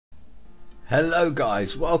Hello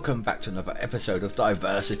guys, welcome back to another episode of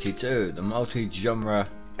Diversity 2, the multi-genre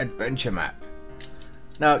adventure map.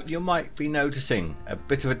 Now you might be noticing a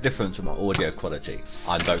bit of a difference in my audio quality.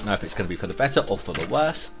 I don't know if it's going to be for the better or for the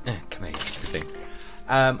worse. Come here, thing.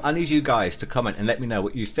 I need you guys to comment and let me know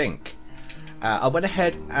what you think. I went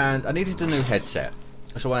ahead and I needed a new headset,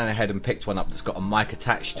 so I went ahead and picked one up that's got a mic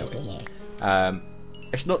attached to it.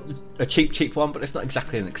 It's not a cheap one, but it's not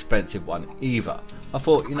exactly an expensive one either. I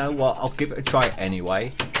thought, you know what, I'll give it a try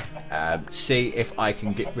anyway. See if I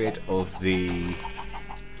can get rid of the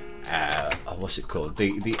what's it called?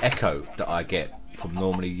 The echo that I get from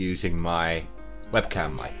normally using my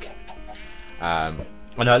webcam mic. I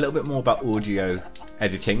know a little bit more about audio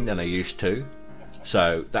editing than I used to,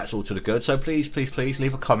 so that's all to the good. So please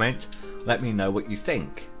leave a comment. Let me know what you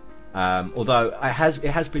think. Although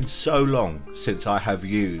it has been so long since I have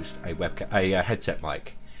used a headset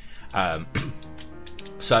mic,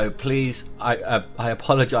 so please, I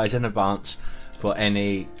apologise in advance for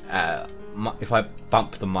any if I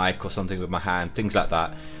bump the mic or something with my hand, things like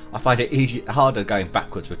that. I find it harder going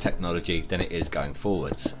backwards with technology than it is going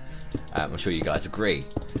forwards. I'm sure you guys agree.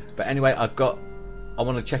 But anyway, I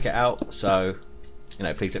want to check it out, so you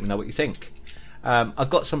know, please let me know what you think. I've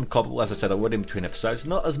got some cobble, as I said, I would in between episodes.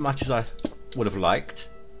 Not as much as I would have liked,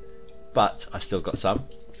 but I still got some.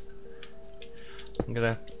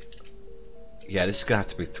 Yeah, this is gonna have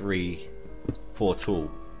to be 4 tool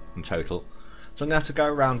in total. So I'm gonna have to go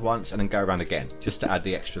around once and then go around again, just to add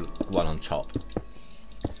the extra one on top.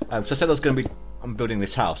 So I said I'm building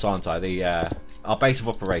this house, aren't I? Our base of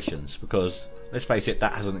operations, because let's face it,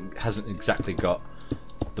 that hasn't exactly got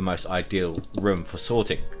the most ideal room for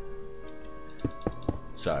sorting.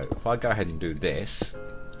 So if I go ahead and do this,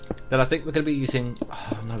 then I think we're going to be using...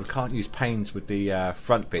 Oh no, we can't use panes with the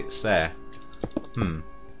front bits there.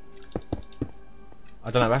 I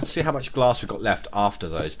don't know, I have to see how much glass we've got left after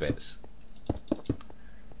those bits.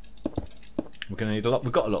 We're going to need a lot.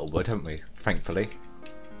 We've got a lot of wood, haven't we? Thankfully.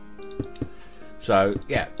 So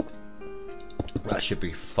yeah, that should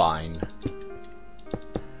be fine.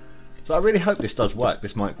 So I really hope this does work.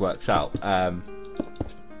 This mic works out.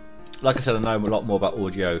 Like I said, I know a lot more about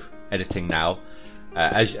audio editing now,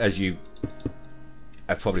 as you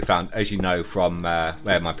have probably found, as you know from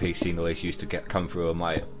where my PC noise used to come through on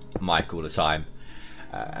my mic all the time,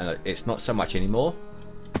 and it's not so much anymore.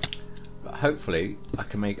 But hopefully, I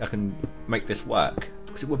can make this work,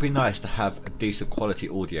 because it would be nice to have a decent quality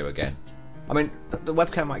audio again. I mean, the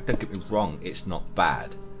webcam mic, don't get me wrong, it's not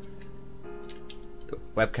bad. The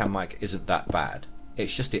webcam mic isn't that bad.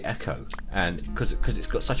 It's just the echo, and because it's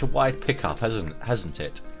got such a wide pickup, hasn't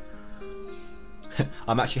it?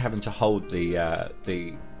 I'm actually having to hold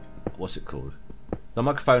the what's it called? The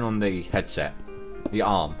microphone on the headset, the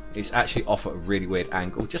arm. It's actually off at a really weird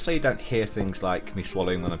angle, just so you don't hear things like me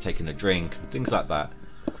swallowing when I'm taking a drink, things like that.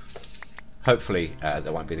 Hopefully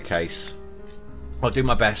that won't be the case. I'll do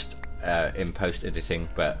my best in post editing,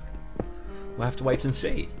 but we'll have to wait and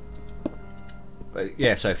see. But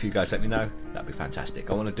yeah, so if you guys let me know, that'd be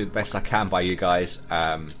fantastic. I want to do the best I can by you guys,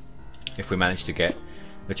 if we manage to get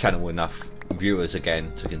the channel enough viewers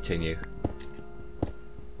again to continue.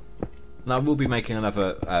 And I will be making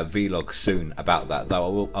another vlog soon about that,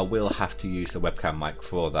 though I will have to use the webcam mic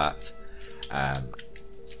for that,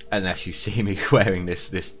 unless you see me wearing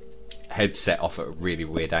this headset off at a really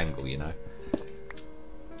weird angle, you know.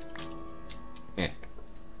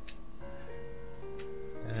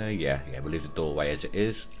 Yeah, we'll leave the doorway as it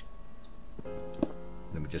is.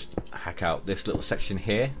 Let me just hack out this little section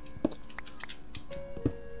here.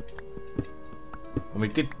 And we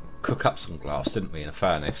did cook up some glass, didn't we, in a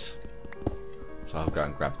furnace? So I'll go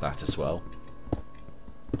and grab that as well.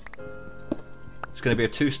 It's going to be a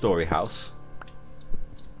 2-story house.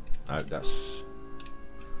 No, that's...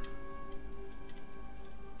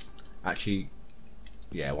 Actually,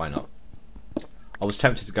 yeah, why not? I was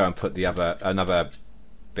tempted to go and put another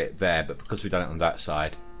bit there, but because we've done it on that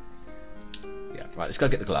side, yeah, right, let's go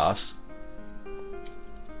get the glass.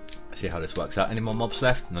 See how this works out. Any more mobs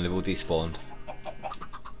left? No, they've all despawned.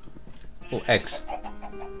 Oh, eggs.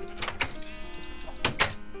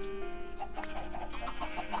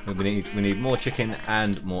 We need more chicken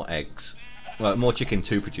and more eggs. Well, more chicken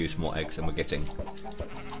to produce more eggs than we're getting.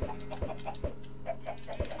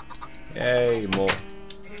 Yay, more.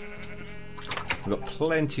 We've got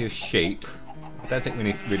plenty of sheep. I don't think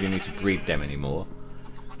we really need to breed them anymore.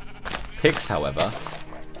 Pigs, however,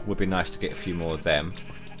 would be nice to get a few more of them.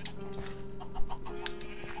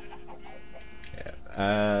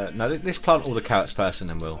 Yeah. No, let's plant all the carrots first and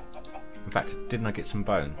then we'll... In fact, didn't I get some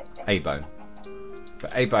bone? A bone.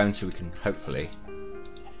 But a bone so we can hopefully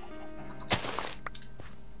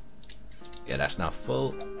Yeah, that's now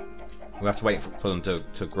full. We have to wait for them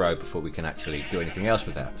to grow before we can actually do anything else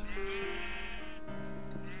with that.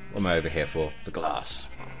 What am I over here for? The glass.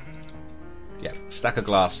 Yeah, stack of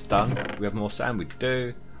glass done. We have more sand? We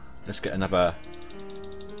do. Let's get another...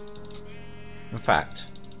 In fact,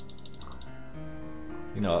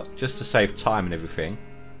 you know, just to save time and everything,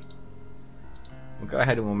 we'll go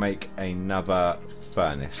ahead and we'll make another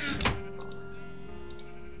furnace.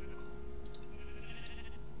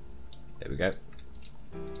 There we go.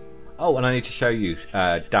 Oh, and I need to show you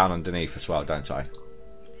down underneath as well, don't I?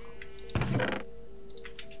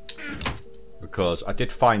 Because I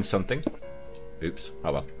did find something. Oops.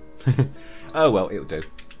 Oh well. Oh well, it'll do.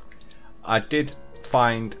 I did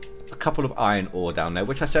find a couple of iron ore down there,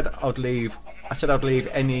 which I said I'd leave. I said I'd leave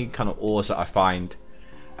any kind of ores that I find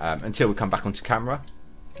until we come back onto camera,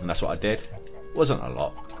 and that's what I did. Wasn't a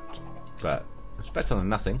lot, but it's better than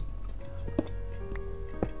nothing.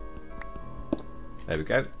 There we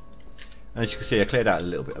go. And as you can see, I cleared out a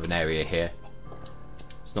little bit of an area here.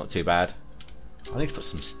 It's not too bad. I need to put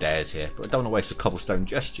some stairs here, but I don't want to waste the cobblestone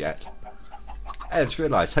just yet. I just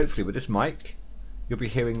realised, hopefully with this mic, you'll be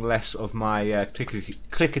hearing less of my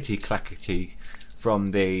clickety clackety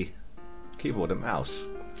from the keyboard and mouse.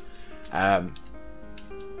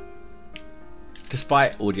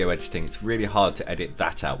 Despite audio editing, it's really hard to edit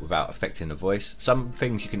that out without affecting the voice. Some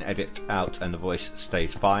things you can edit out and the voice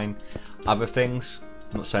stays fine. Other things,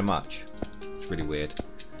 not so much. It's really weird.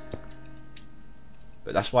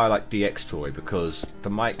 But that's why I like Dxtory, because the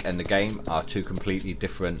mic and the game are two completely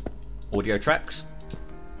different audio tracks.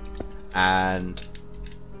 And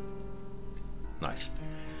nice.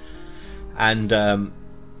 And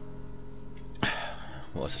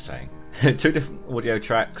what was I saying? Two different audio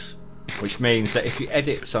tracks, which means that if you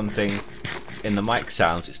edit something in the mic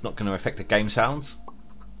sounds, it's not going to affect the game sounds.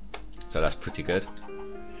 So that's pretty good.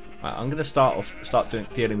 Right, I'm going to start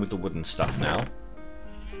dealing with the wooden stuff now.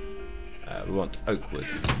 We want oak wood.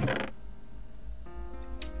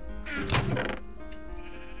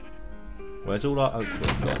 Where's all our oak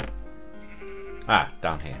wood gone? Ah,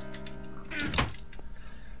 down here.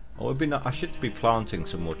 Oh, I should be planting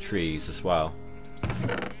some more trees as well.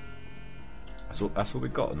 That's all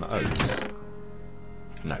we've got on the oaks.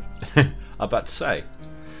 No. I'm about to say.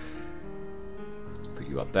 Put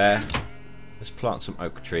you up there. Let's plant some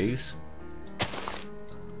oak trees.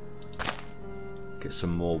 Get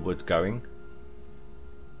some more wood going.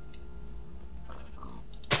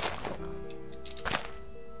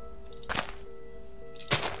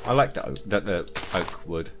 I like the oak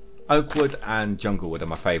wood. Oak wood and jungle wood are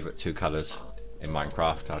my favourite two colours in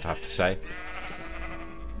Minecraft, I'd have to say.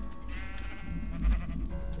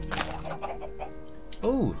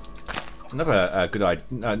 Oh,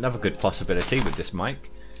 another good possibility with this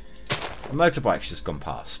mic. A motorbike's just gone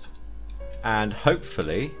past, and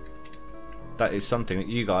hopefully that is something that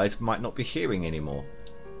you guys might not be hearing anymore.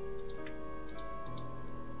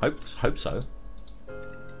 Hope so.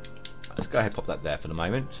 Let's go ahead and pop that there for the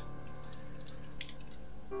moment.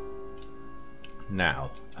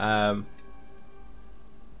 Now, I'm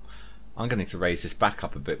going to need to raise this back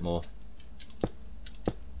up a bit more.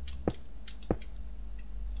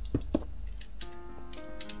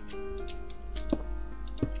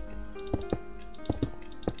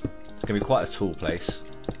 It's going to be quite a tall place.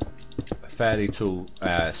 A fairly tall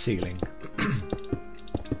ceiling.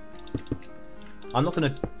 I'm not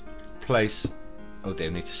going to place... Oh dear,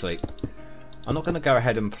 I need to sleep. I'm not going to go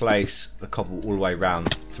ahead and place the cobble all the way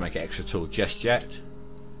around to make it extra tall just yet.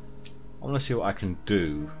 I want to see what I can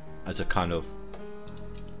do as a kind of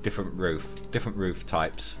different roof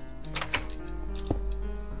types.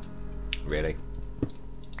 Really?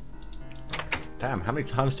 Damn, how many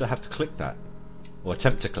times do I have to click that? Or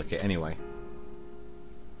attempt to click it anyway.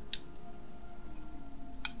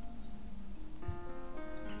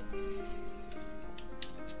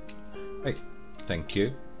 Hey, thank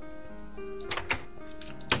you.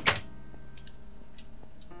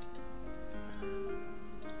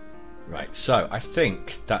 Right, so I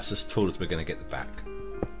think that's as tall as we're going to get the back.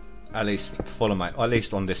 At least at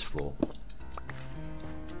least on this floor.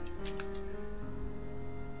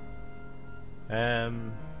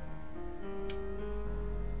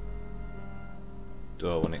 Do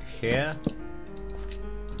I want it here?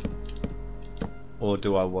 Or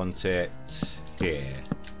do I want it here?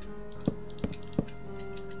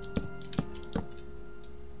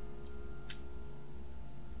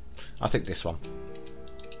 I think this one.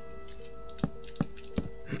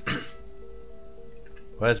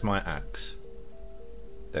 Where's my axe?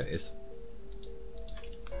 There it is.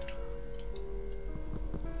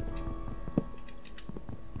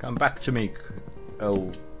 Come back to me,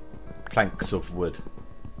 oh planks of wood.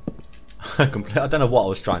 I don't know what I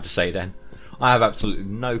was trying to say then. I have absolutely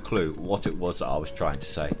no clue what it was that I was trying to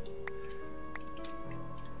say.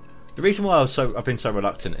 The reason why I've been so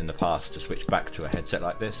reluctant in the past to switch back to a headset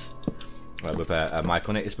like this with a mic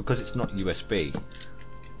on it is because it's not USB.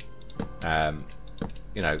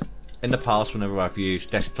 You know, in the past, whenever I've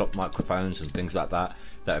used desktop microphones and things like that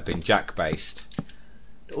that have been jack based,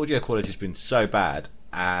 the audio quality has been so bad,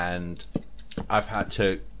 and I've had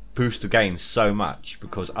to boost the gain so much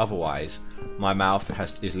because otherwise my mouth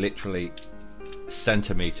is literally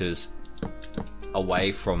centimeters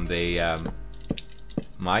away from the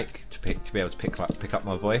mic to be able to pick up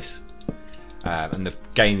my voice, and the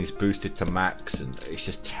gain is boosted to max, and it's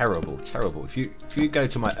just terrible. If you go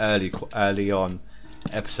to my early on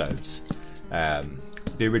episodes,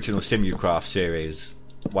 the original Simucraft series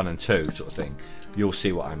 1 and 2 sort of thing, you'll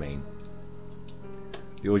see what I mean.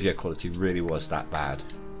 The audio quality really was that bad.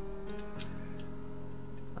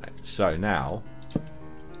 Right, so now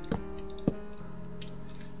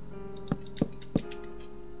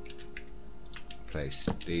place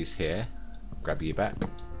these here, grab you back,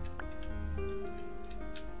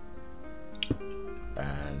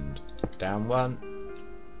 and down one.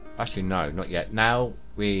 Actually no, not yet. Now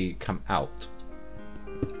we come out.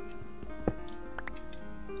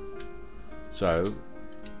 So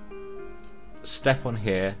step on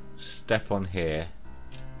here,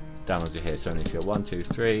 down onto here. So only if you're 1, 2,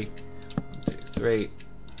 3, 1, 2, 3,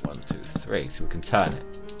 1, 2, 3. So we can turn it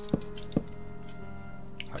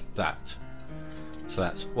like that. So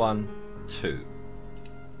that's 1, 2.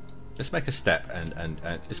 Let's make a step and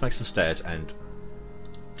let's make some stairs and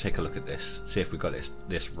take a look at this. See if we got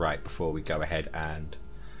this right before we go ahead and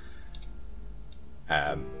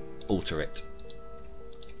alter it.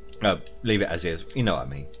 Leave it as is. You know what I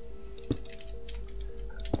mean.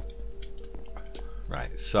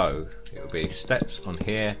 Right. So it will be steps on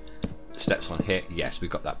here, steps on here. Yes, we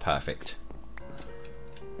got that perfect.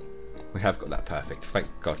 We have got that perfect. Thank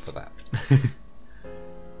God for that.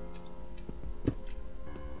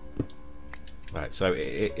 Right, so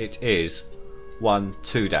it is 1,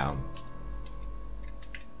 2 down.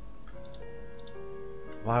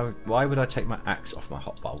 Why would I take my axe off my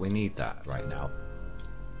hotbar? We need that right now.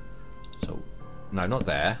 So, no, not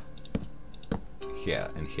there. Here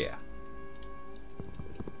and here.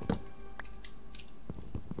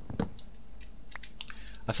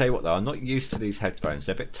 I tell you what though, I'm not used to these headphones.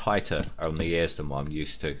 They're a bit tighter on the ears than what I'm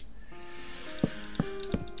used to.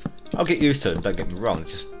 I'll get used to them, don't get me wrong.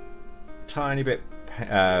 It's just tiny bit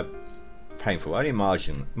painful, only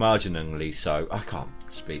marginally so. I can't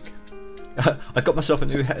speak. I got myself a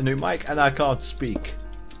new mic and I can't speak.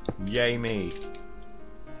 Yay me.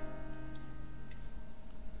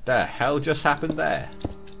 The hell just happened there?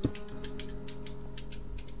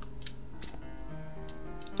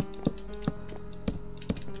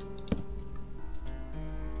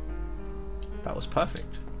 That was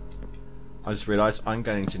perfect. I just realised I'm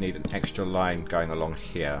going to need an extra line going along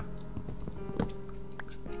here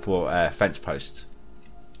for fence posts.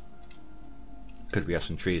 Could we have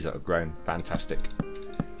some trees that have grown? Fantastic.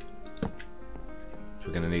 So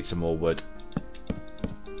we're going to need some more wood.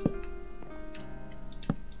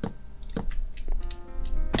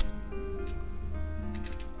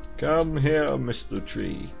 Come here, Mr.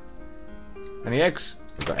 Tree. Any eggs?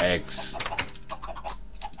 We've got eggs.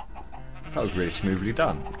 That was really smoothly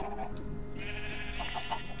done.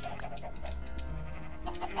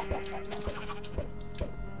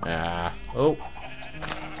 Oh.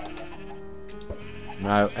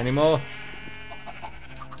 No, any more?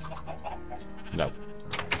 No.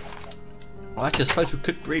 Well, actually, I suppose we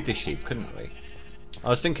could breed the sheep, couldn't we? I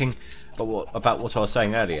was thinking about what I was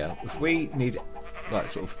saying earlier. If we need like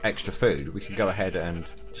sort of extra food, we can go ahead and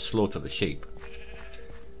slaughter the sheep.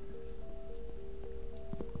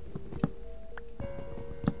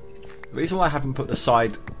 The reason why I haven't put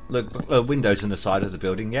the windows in the side of the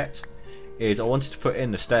building yet is I wanted to put in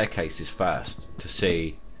the staircases first to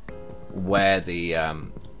see where the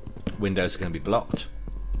windows are going to be blocked,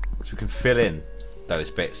 so we can fill in those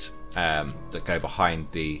bits that go behind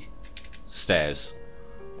the stairs.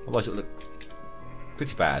 Otherwise it will look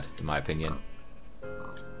pretty bad in my opinion.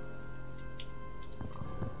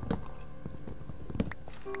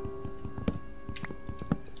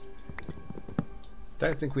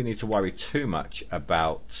 Don't think we need to worry too much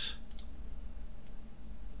about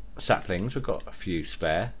saplings. We've got a few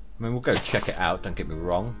spare. I mean, we'll go check it out, don't get me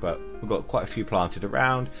wrong, but we've got quite a few planted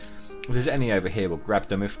around. If there's any over here, we'll grab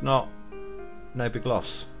them. If not, no big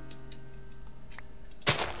loss.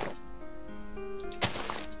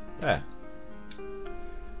 There.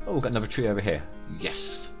 Oh, we've got another tree over here.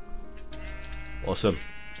 Yes. Awesome.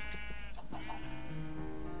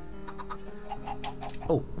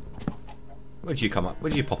 Oh, where'd you come up?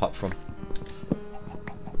 Where'd you pop up from?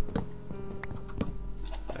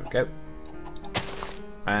 There we go.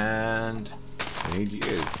 And I need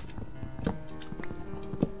you.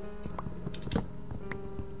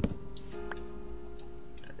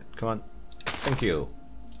 Come on. Thank you.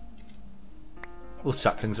 All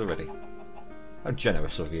saplings already. How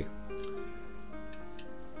generous of you.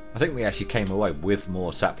 I think we actually came away with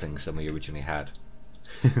more saplings than we originally had.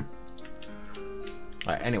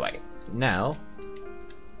 Right, anyway, now.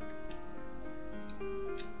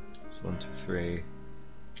 So 1, 2, 3.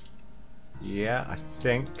 Yeah, I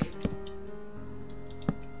think.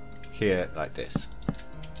 Here, like this.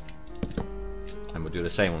 And we'll do the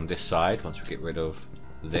same on this side once we get rid of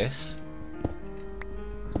this.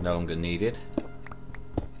 No longer needed.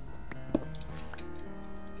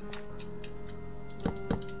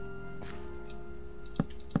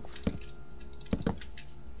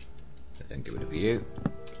 Then get rid of you.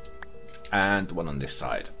 And one on this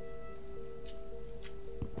side.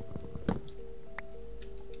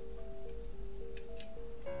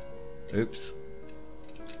 Oops.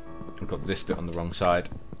 I've got this bit on the wrong side.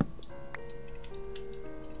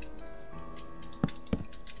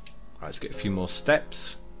 Right, let's get a few more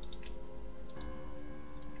steps.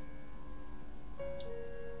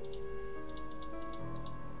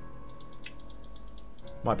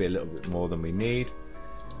 Might be a little bit more than we need,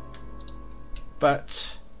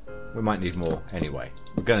 but we might need more anyway.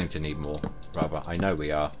 We're going to need more, rather. I know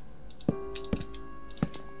we are.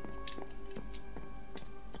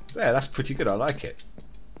 There, that's pretty good. I like it.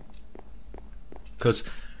 Because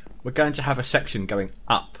we're going to have a section going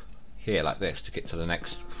up here like this to get to the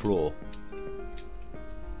next floor.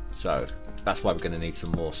 So that's why we're going to need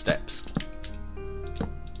some more steps.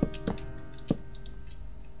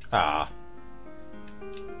 Ah.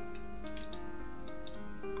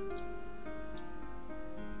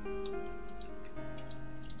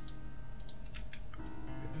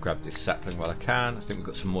 Grab this sapling while I can. I think we've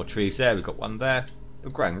got some more trees there. We've got one there. They're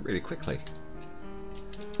growing really quickly.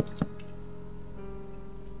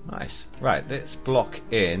 Nice. Right, let's block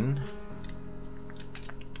in.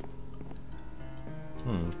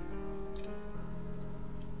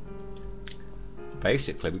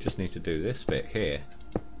 Basically, we just need to do this bit here.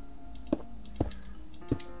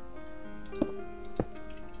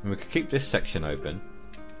 And we could keep this section open.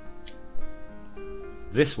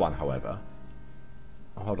 This one, however...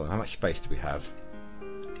 Oh, hold on, how much space do we have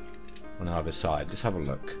on either side? Let's have a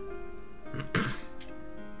look.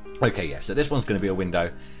 Okay, yeah, so this one's going to be a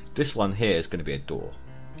window. This one here is going to be a door.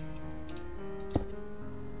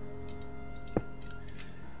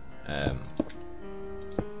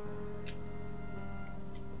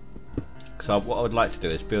 So what I would like to do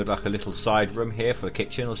is build like a little side room here for a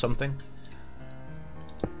kitchen or something.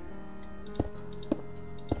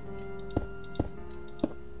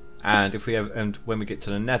 And if we have, and when we get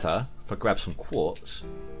to the nether, if I grab some quartz,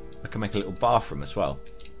 I can make a little bathroom as well.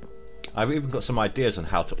 I've even got some ideas on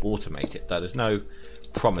how to automate it, though there's no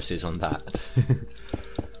promises on that.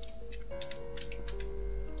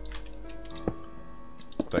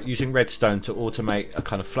 But using redstone to automate a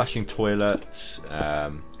kind of flushing toilet,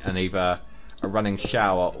 and either a running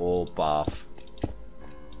shower or bath.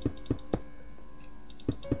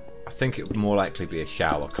 I think it would more likely be a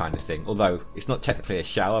shower kind of thing, although it's not technically a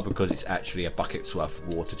shower because it's actually a bucket's worth of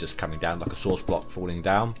water just coming down, like a source block falling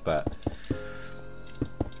down, but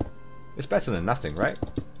it's better than nothing, right?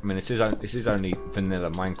 I mean, this is only vanilla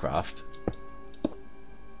Minecraft.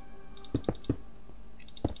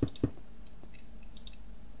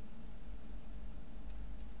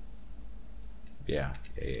 Yeah.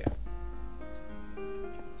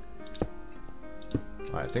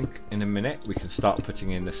 Right, I think in a minute we can start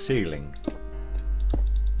putting in the ceiling.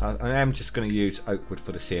 I am just going to use oak wood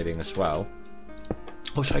for the ceiling as well.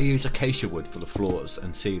 Or should I use acacia wood for the floors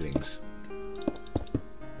and ceilings?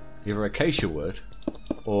 Either acacia wood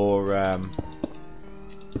or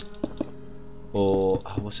oh,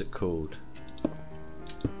 what's it called?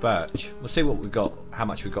 Birch. We'll see what we got, how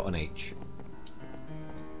much we got on each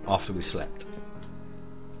after we slept.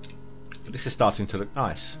 But this is starting to look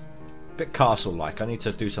nice. A bit castle-like. I need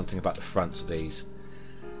to do something about the fronts of these.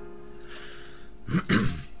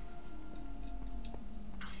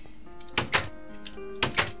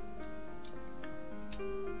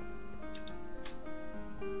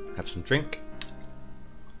 Have some drink.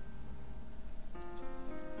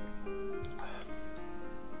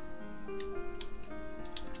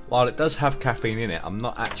 While it does have caffeine in it, I'm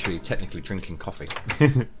not actually technically drinking coffee.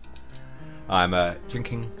 I'm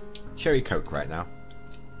drinking cherry coke right now.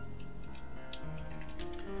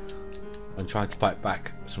 I'm trying to fight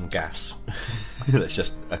back some gas that's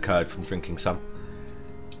just occurred from drinking some.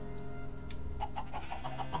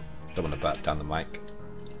 Don't want to burp down the mic.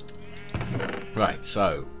 Right,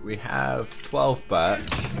 so we have 12 birch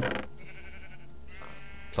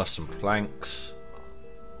plus some planks.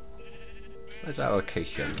 Where's our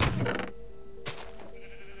acacia?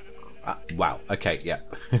 Ah, wow, okay, yeah.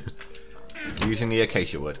 Using the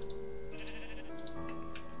acacia wood.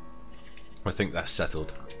 I think that's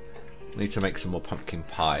settled. Need to make some more pumpkin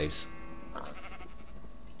pies.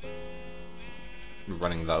 We're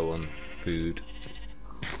running low on food.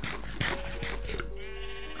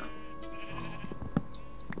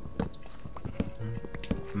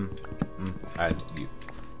 And you.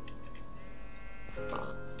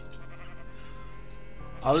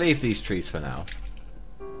 I'll leave these trees for now.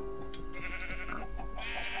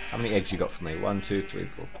 How many eggs you got for me? 1, 2, 3,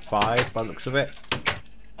 4, 5 by the looks of it.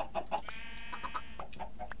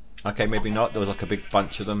 Okay, maybe not. There was like a big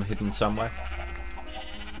bunch of them hidden somewhere.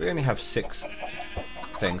 We only have 6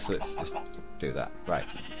 things, so let's just do that. Right.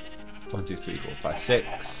 1, 2, 3, 4, 5,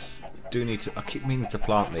 6. Do need to. I keep meaning to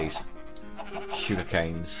plant these sugar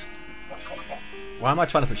canes. Why am I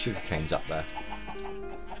trying to put sugar canes up there?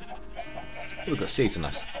 Oh, we've got seeds on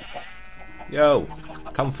us. Yo,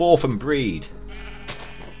 come forth and breed.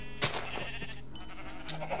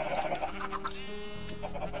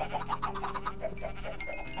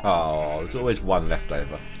 Oh, there's always one left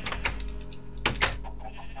over.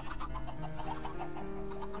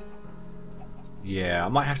 Yeah, I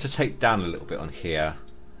might have to take down a little bit on here.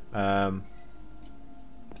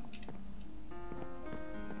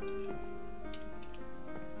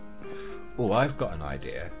 Oh, I've got an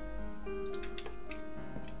idea.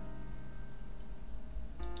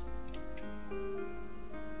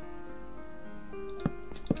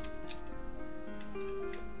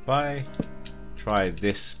 If I try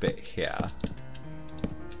this bit here,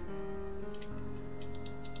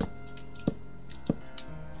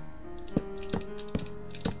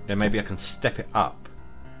 then maybe I can step it up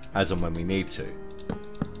as and when we need to.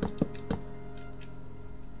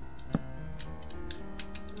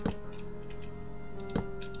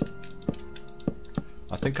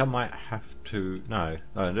 I think I might have to. No,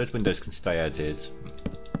 those windows can stay as is.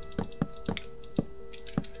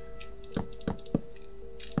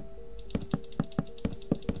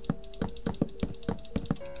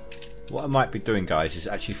 What I might be doing, guys, is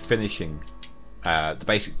actually finishing the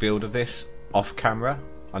basic build of this off camera.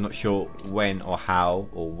 I'm not sure when or how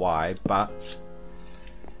or why, but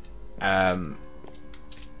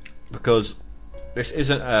because this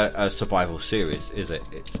isn't a survival series, is it?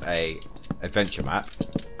 It's a adventure map,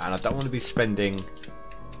 and I don't want to be spending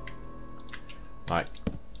like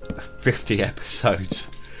 50 episodes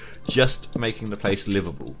just making the place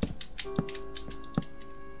livable.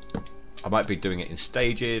 I might be doing it in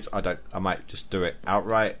stages. I might just do it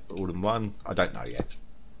outright, all in one. I don't know yet.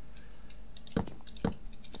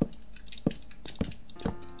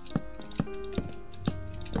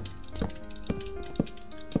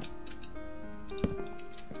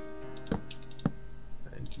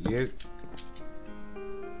 And you.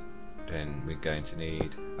 Then we're going to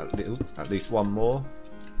need at least one more.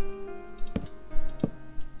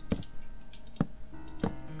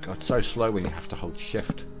 God, it's so slow when you have to hold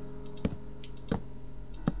shift.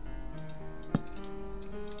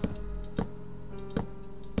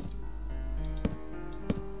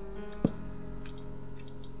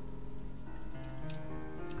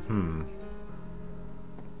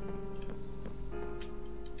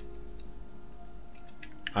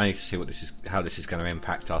 I need to see what this is, how this is going to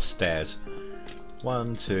impact our stairs.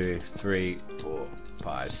 1, 2, 3, 4,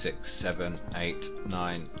 5, 6, 7, 8,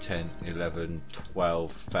 9, 10, 11,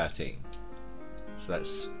 12, 13. So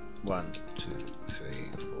that's 1, 2, 3,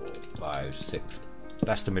 4, 5, 6.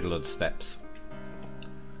 That's the middle of the steps.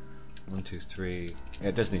 1, 2, 3. Yeah,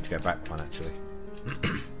 it does need to go back one actually.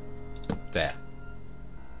 There.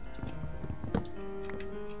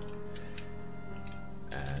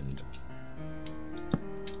 And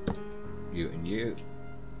you and you.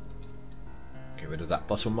 Get rid of that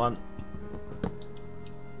bottom one.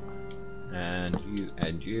 And you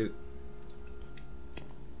and you.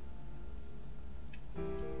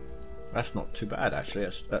 That's not too bad actually.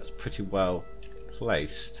 That's pretty well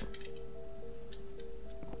placed.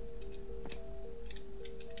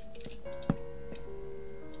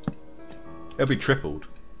 It'll be tripled.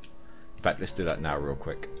 In fact, let's do that now real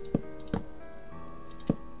quick.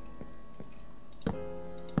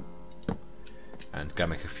 And go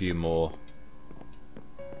make a few more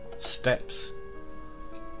steps.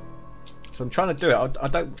 So I'm trying to do it. I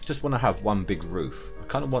don't just want to have one big roof. I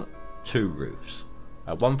kind of want 2 roofs.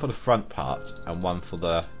 One for the front part and one for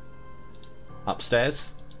the upstairs.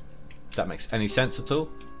 If that makes any sense at all.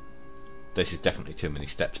 This is definitely too many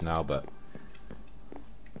steps now, but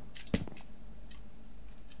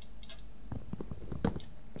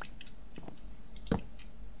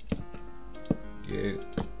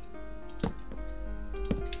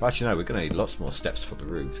well, actually no, we're going to need lots more steps for the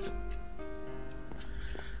roofs.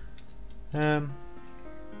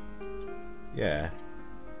 Yeah,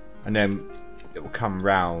 and then it will come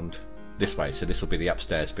round this way, so this will be the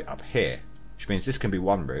upstairs bit up here, which means this can be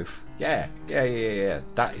one roof. Yeah.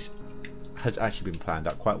 That has actually been planned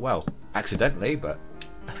out quite well, accidentally, but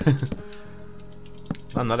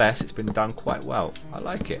nonetheless, it's been done quite well. I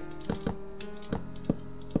like it.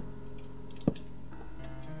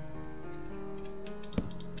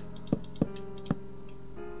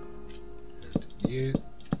 You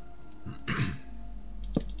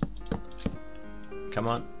come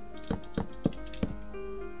on.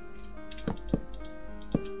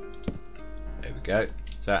 There we go.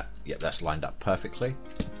 So yep, that's lined up perfectly.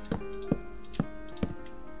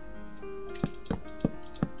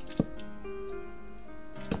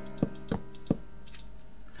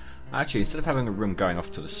 Actually, instead of having a room going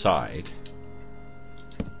off to the side,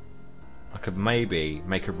 I could maybe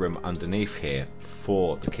make a room underneath here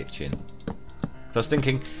for the kitchen. So I was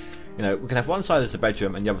thinking, you know, we can have one side as the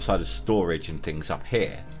bedroom and the other side as storage and things up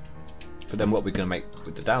here. But then what are we going to make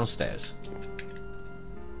with the downstairs?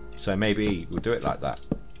 So maybe we'll do it like that.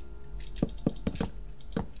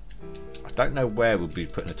 I don't know where we'll be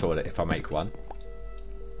putting a toilet if I make one.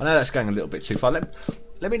 I know that's going a little bit too far.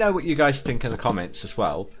 Let me know what you guys think in the comments as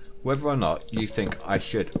well. Whether or not you think I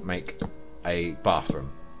should make a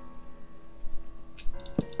bathroom.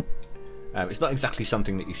 It's not exactly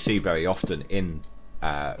something that you see very often in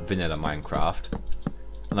vanilla Minecraft,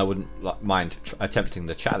 and I wouldn't mind attempting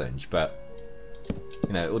the challenge, but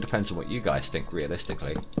you know, it all depends on what you guys think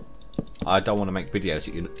realistically. I don't want to make videos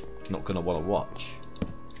that you're not going to want to watch.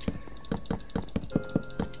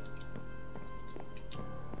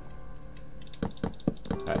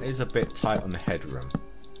 That is a bit tight on the headroom.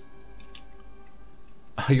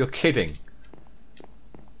 Oh, you're kidding.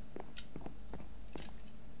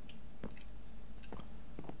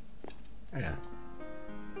 Yeah.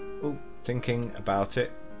 Oh, thinking about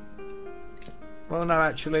it. Well, no,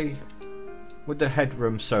 actually, with the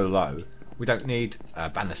headroom so low, we don't need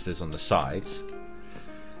banisters on the sides.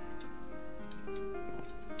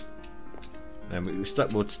 And we'll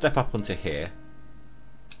step up onto here.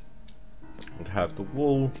 We'll have the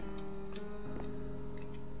wall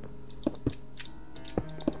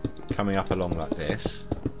coming up along like this.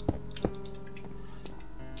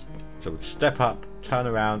 So we'll step up, turn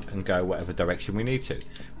around and go whatever direction we need to.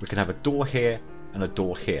 We can have a door here and a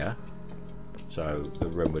door here. So the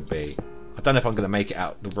room would be, I don't know if I'm going to make it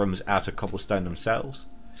out, the rooms out of cobblestone themselves.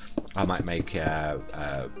 I might make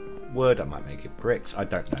wood, I might make it bricks, I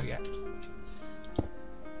don't know yet.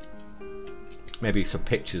 Maybe some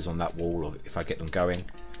pictures on that wall if I get them going.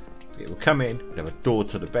 It will come in, we'll have a door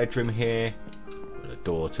to the bedroom here, with a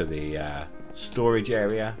door to the storage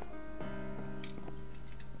area.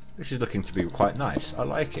 This is looking to be quite nice. I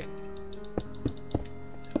like it.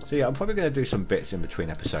 So yeah, I'm probably going to do some bits in between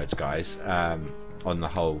episodes, guys, on the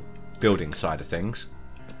whole building side of things.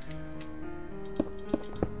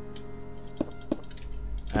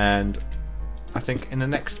 And I think in the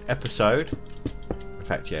next episode, in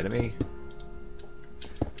fact, yeah, let me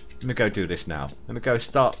go do this now. Let me go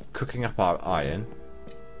start cooking up our iron.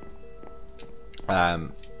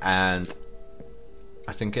 And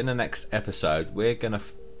I think in the next episode we're going to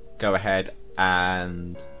go ahead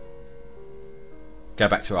and go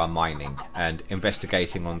back to our mining and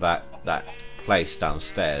investigating on that place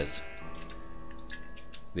downstairs,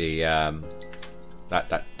 the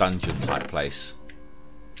that dungeon type place.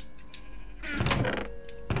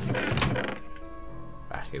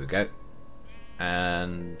 Here we go.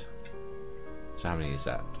 And so how many is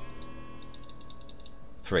that?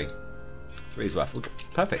 3 is worth.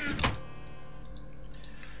 Perfect.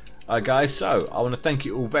 Alright guys, so I want to thank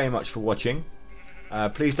you all very much for watching.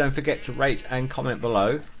 Please don't forget to rate and comment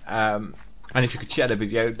below, and if you could share the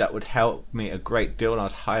video, that would help me a great deal and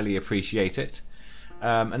I'd highly appreciate it.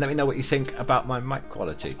 And let me know what you think about my mic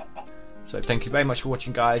quality. So thank you very much for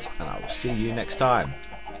watching guys, and I will see you next time.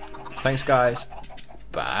 Thanks guys,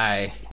 bye.